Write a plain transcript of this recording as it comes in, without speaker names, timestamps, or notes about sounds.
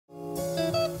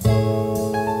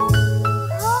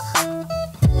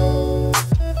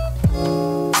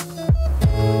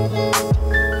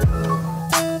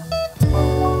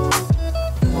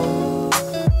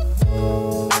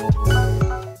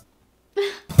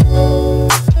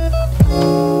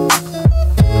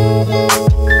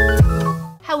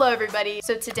everybody.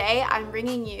 So today I'm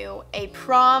bringing you a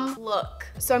prom look.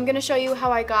 So I'm gonna show you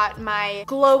how I got my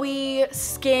glowy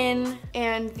skin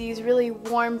and these really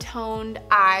warm toned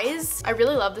eyes. I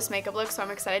really love this makeup look, so I'm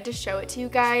excited to show it to you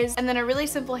guys. And then a really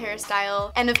simple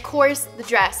hairstyle, and of course the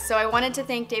dress. So I wanted to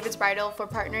thank David's Bridal for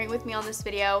partnering with me on this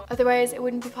video. Otherwise it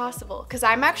wouldn't be possible, because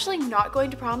I'm actually not going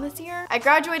to prom this year. I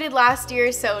graduated last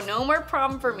year, so no more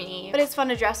prom for me, but it's fun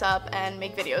to dress up and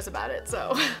make videos about it.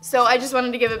 So I just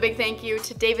wanted to give a big thank you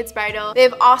to David's Bridal. They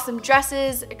have awesome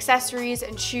dresses, accessories,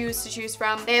 and shoes to choose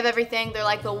from. They have everything. They're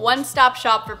like the one-stop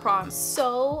shop for prom.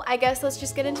 So I guess let's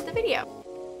just get into the video.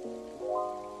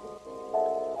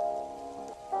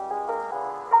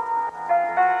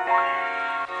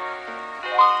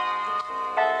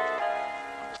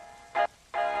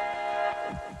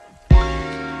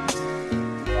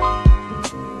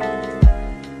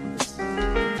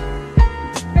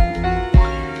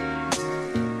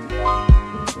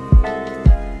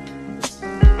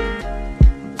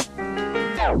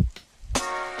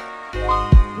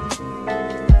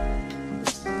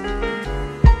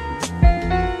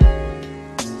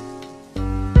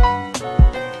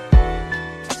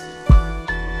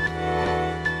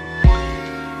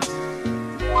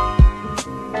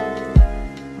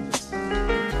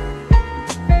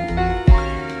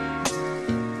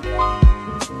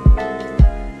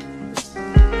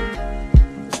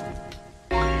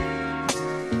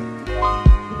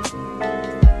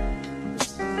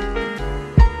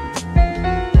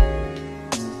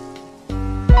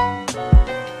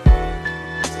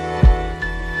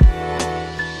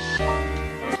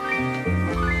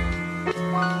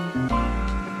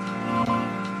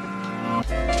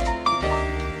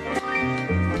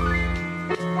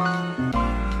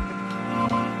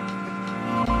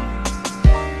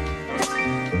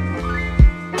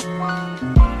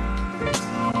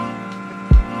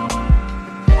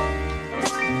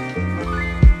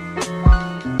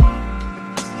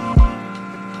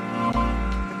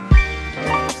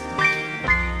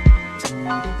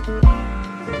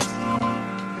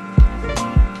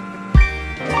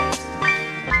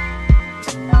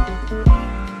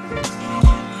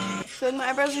 My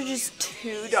eyebrows are just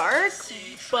too dark,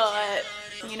 but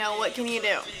you know, what can you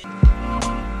do?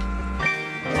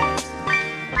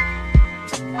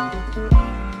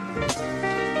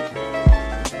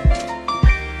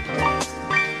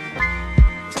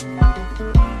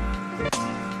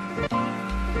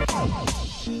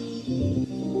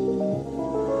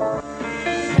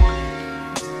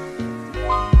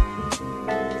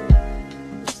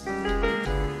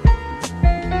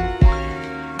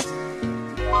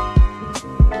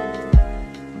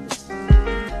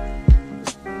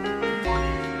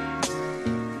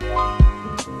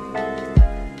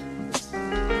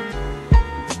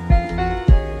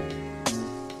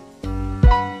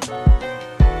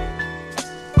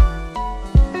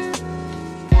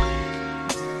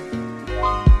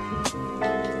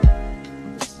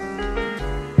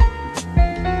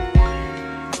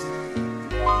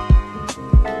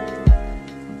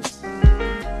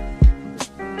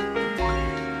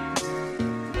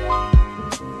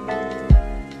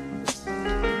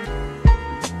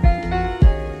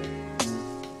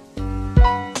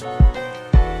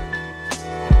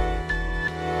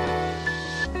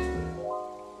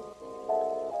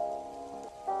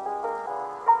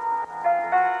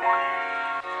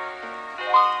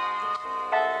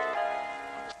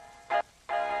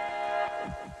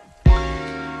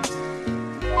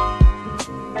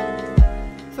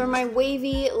 For my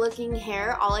wavy looking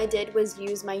hair, all I did was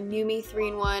use my Numi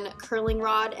 3-in-1 curling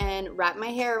rod and wrap my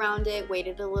hair around it,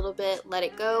 waited a little bit, let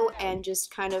it go, and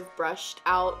just kind of brushed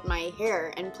out my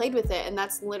hair and played with it, and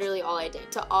that's literally all I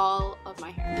did to all of my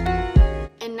hair.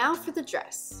 And now for the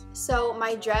dress. So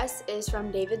my dress is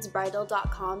from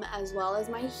davidsbridal.com, as well as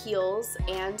my heels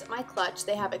and my clutch.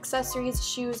 They have accessories,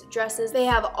 shoes, dresses. They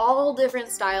have all different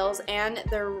styles, and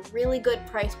they're really good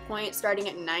price point, starting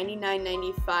at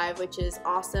 $99.95, which is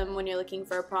awesome when you're looking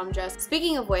for a prom dress.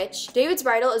 Speaking of which, David's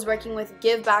Bridal is working with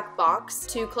Give Back Box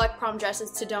to collect prom dresses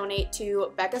to donate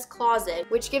to Becca's Closet,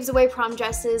 which gives away prom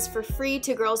dresses for free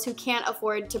to girls who can't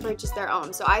afford to purchase their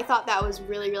own. So I thought that was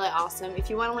really, really awesome. If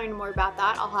you want to learn more about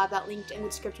that, I'll have that linked in the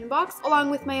description box,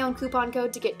 along with my own coupon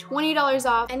code to get $20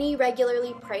 off any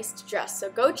regularly priced dress.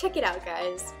 So go check it out,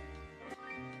 guys.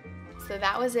 So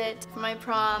that was it for my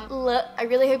prom look. I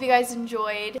really hope you guys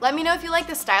enjoyed. Let me know if you like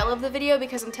the style of the video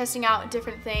because I'm testing out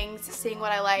different things, seeing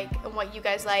what I like and what you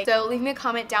guys like. So leave me a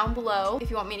comment down below if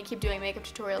you want me to keep doing makeup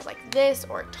tutorials like this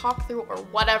or talk through or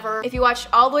whatever. If you watched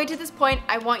all the way to this point,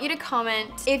 I want you to comment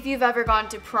if you've ever gone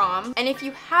to prom. And if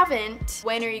you haven't,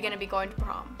 when are you gonna be going to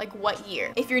prom? Like what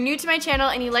year? If you're new to my channel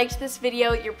and you liked this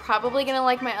video, you're probably gonna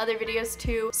like my other videos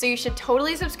too. So you should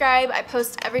totally subscribe. I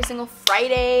post every single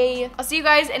Friday. I'll see you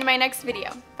guys in my next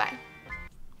video. Bye.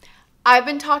 I've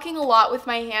been talking a lot with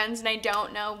my hands and I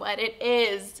don't know what it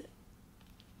is.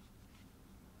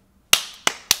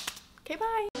 Okay,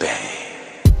 bye.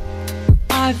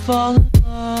 I fall in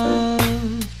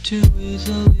love too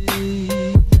easily.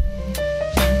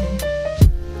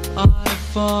 I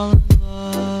fall